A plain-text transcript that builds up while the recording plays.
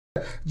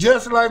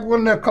Just like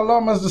when the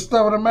Columbus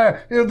discovered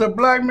America, if the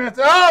black man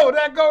said, "Oh,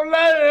 that go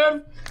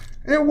land,"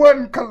 it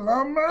wasn't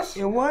Columbus.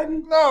 It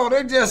wasn't? No,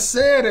 they just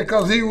said it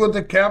because he was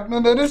the captain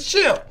of the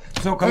ship.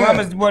 So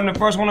Columbus wasn't the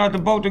first one out the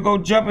boat to go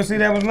jump and see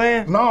that was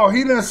land? No,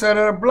 he didn't say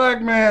that. A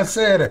black man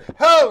said it.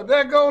 Oh,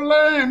 that go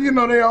land. You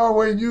know, they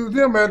always use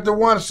him as the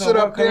one sit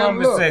up there and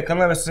look.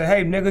 Columbus said,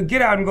 hey, nigga,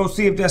 get out and go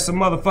see if there's some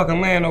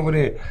motherfucking land over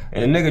there.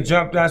 And the nigga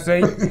jumped out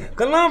and said,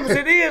 Columbus,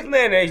 it is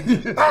land.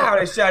 They, pow,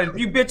 they shot it.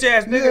 You bitch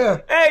ass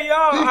nigga. Yeah. Hey,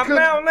 y'all, I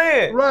found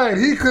land. Right,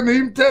 he couldn't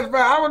even testify.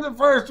 I was the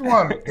first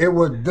one. It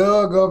was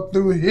dug up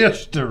through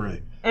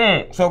history.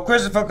 So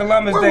Christopher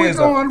Columbus Day is a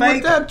fake. Where we going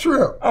with that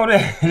trip? Oh,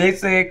 they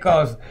say it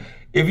costs.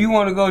 If you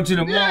want to go to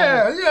the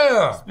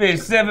moon, spend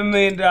 $7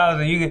 million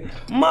and you get,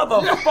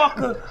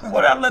 motherfucker,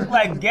 what I look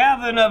like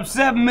gathering up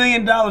 $7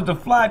 million to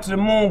fly to the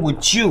moon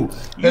with you.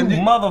 You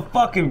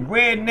motherfucking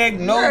redneck,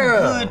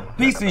 no good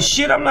piece of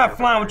shit. I'm not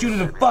flying with you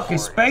to the fucking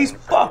space.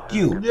 Fuck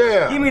you.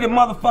 Yeah. Give me the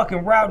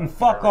motherfucking route and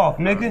fuck off,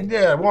 nigga.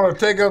 Yeah, want to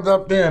take us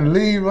up there and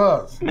leave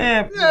us.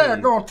 Man, yeah,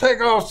 gonna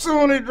take off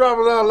soon. He drop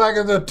us out like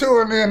it's a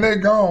tour and then they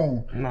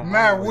gone. No,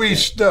 now we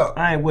stuck.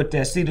 I ain't with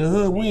that. See, the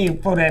hood, we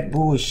ain't for that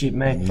bullshit,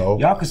 man.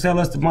 Nope. Y'all can sell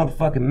us the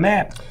motherfucking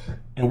map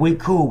and we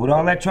cool, but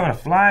all that trying to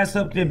fly us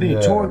up there, be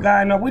a tour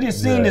guide, no, we done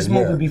seen this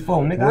movie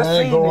before, nigga.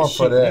 I seen this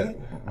shit, nigga.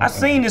 I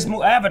seen this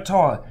movie,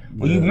 Avatar,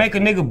 where you make a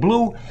nigga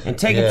blue and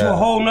take him to a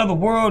whole nother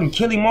world and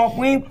kill him off.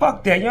 We ain't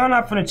fuck that. Y'all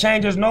not finna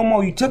change us no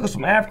more. You took us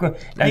from Africa,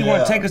 now you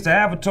wanna take us to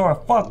Avatar.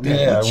 Fuck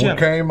that. Yeah, we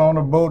came on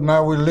the boat,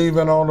 now we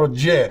leaving on a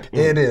jet.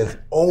 It is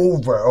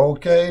over,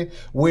 okay?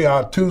 We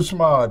are too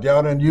smart.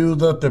 Y'all done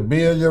used us to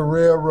build your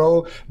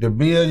railroad, to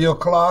build your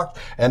clocks,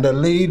 and to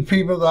lead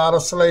people out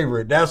of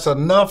slavery. That's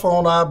enough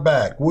on our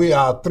back. We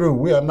are through.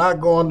 We are not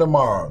going to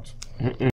Mars.